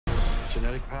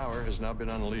Genetic power has now been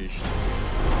unleashed.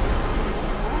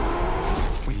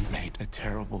 We made a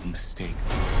terrible mistake.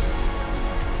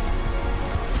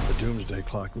 The doomsday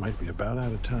clock might be about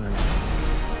out of time.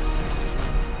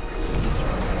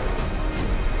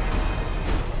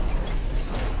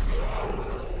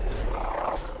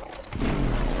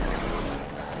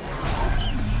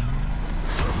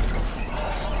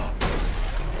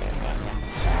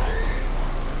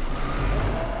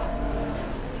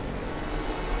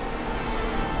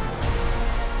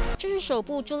 这是首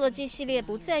部《侏罗纪》系列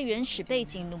不在原始背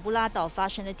景努布拉岛发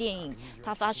生的电影，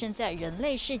它发生在人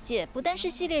类世界，不但是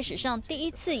系列史上第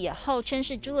一次，也号称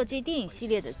是《侏罗纪》电影系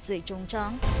列的最终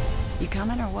章。You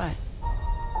coming or what?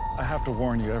 I have to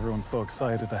warn you, everyone's so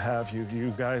excited to have you.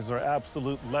 You guys are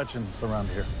absolute legends around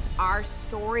here. Our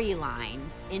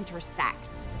storylines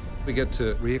intersect. We get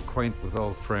to reacquaint with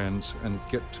old friends and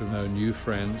get to know new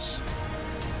friends.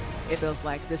 It feels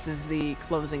like this is the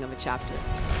closing of a chapter.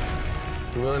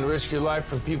 You willing to risk your life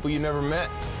for people you never met?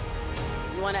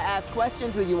 You want to ask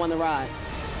questions or you want to ride?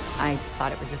 I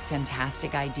thought it was a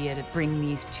fantastic idea to bring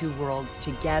these two worlds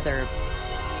together.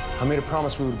 I made a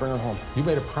promise we would bring her home. You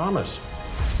made a promise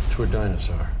to a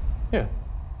dinosaur. Yeah.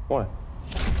 Why?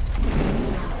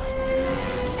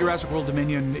 Jurassic World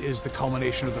Dominion is the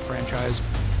culmination of the franchise.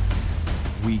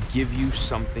 We give you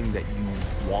something that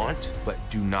you want, but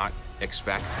do not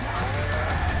expect.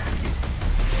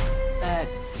 That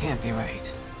can't be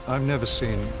right. I've never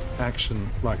seen action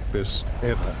like this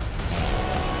ever.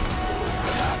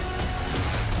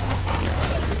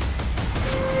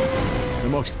 The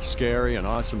most scary and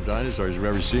awesome dinosaurs you've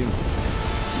ever seen.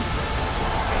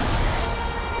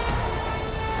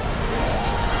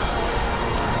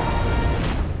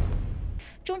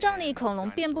 终章里恐龙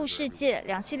遍布世界，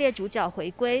两系列主角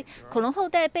回归，恐龙后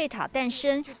代贝塔诞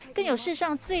生，更有世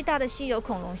上最大的稀有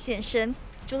恐龙现身。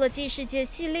侏罗纪世界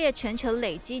系列全球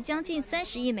累积将近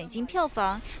30亿美金票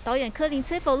房，导演柯林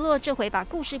崔佛洛这回把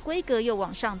故事规格又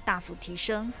往上大幅提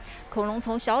升。恐龙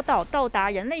从小岛到达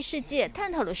人类世界，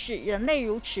探讨的是人类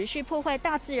如持续破坏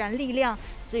大自然力量，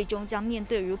最终将面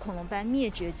对如恐龙般灭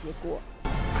绝结果。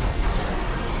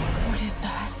What is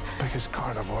that? Biggest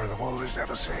carnivore the world has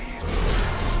ever seen.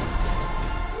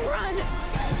 Run!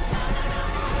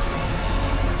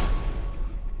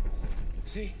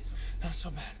 See? Not so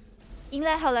bad. 迎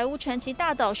来好莱坞传奇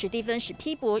大导史蒂芬·史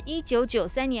匹柏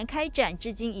1993年开展，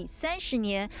至今已30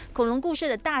年，恐龙故事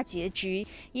的大结局，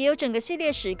也有整个系列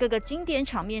史各个经典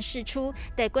场面释出，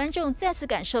带观众再次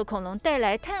感受恐龙带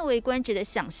来叹为观止的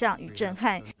想象与震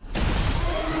撼。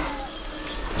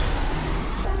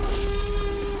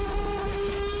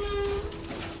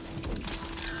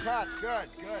Good,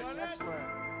 excellent.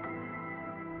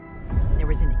 There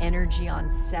was an energy on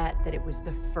set that it was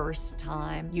the first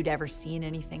time you'd ever seen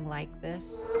anything like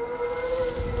this.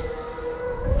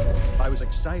 I was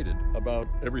excited about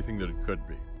everything that it could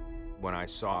be. When I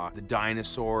saw the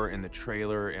dinosaur in the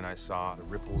trailer and I saw the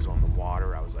ripples on the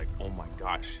water, I was like, oh my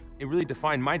gosh. It really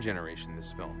defined my generation,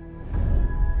 this film.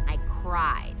 I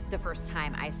cried the first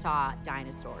time I saw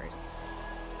dinosaurs.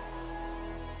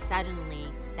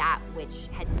 Suddenly, that which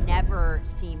had never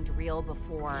seemed real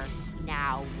before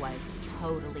now was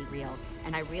totally real.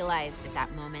 And I realized at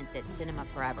that moment that cinema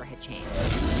forever had changed.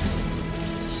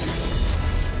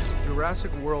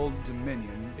 Jurassic World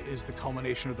Dominion is the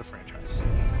culmination of the franchise.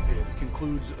 It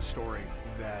concludes a story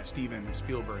that Steven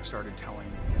Spielberg started telling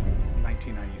in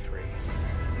 1993.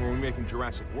 When we were making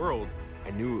Jurassic World,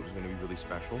 I knew it was going to be really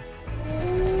special.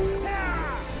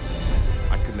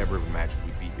 I could never have imagined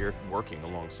we'd be here working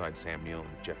alongside Sam Neill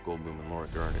and Jeff Goldblum and Laura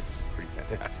Dern. It's pretty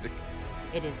fantastic.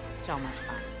 It is so much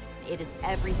fun. It is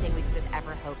everything we could have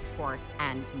ever hoped for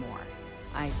and more.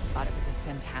 I thought it was a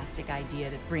fantastic idea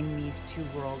to bring these two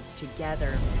worlds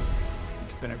together.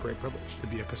 It's been a great privilege to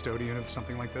be a custodian of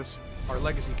something like this. Our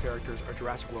legacy characters, our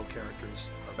Jurassic World characters,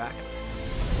 are back.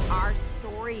 Our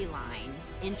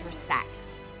storylines intersect.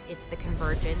 It's the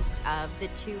convergence of the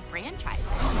two franchises.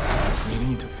 We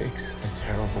need to fix a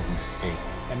terrible mistake.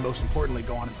 And most importantly,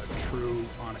 go on a true,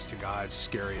 honest-to-God,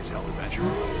 scary-as-hell adventure.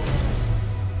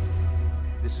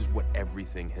 This is what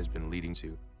everything has been leading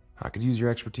to. I could use your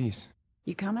expertise.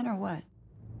 You coming or what?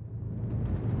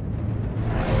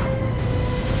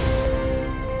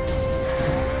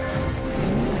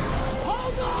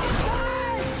 Hold on,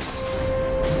 guys!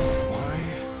 Why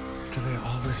do they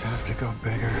always have to go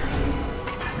bigger?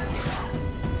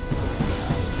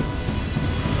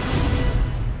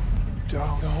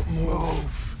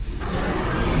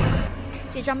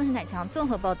 记者张本奶强综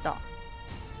合报道。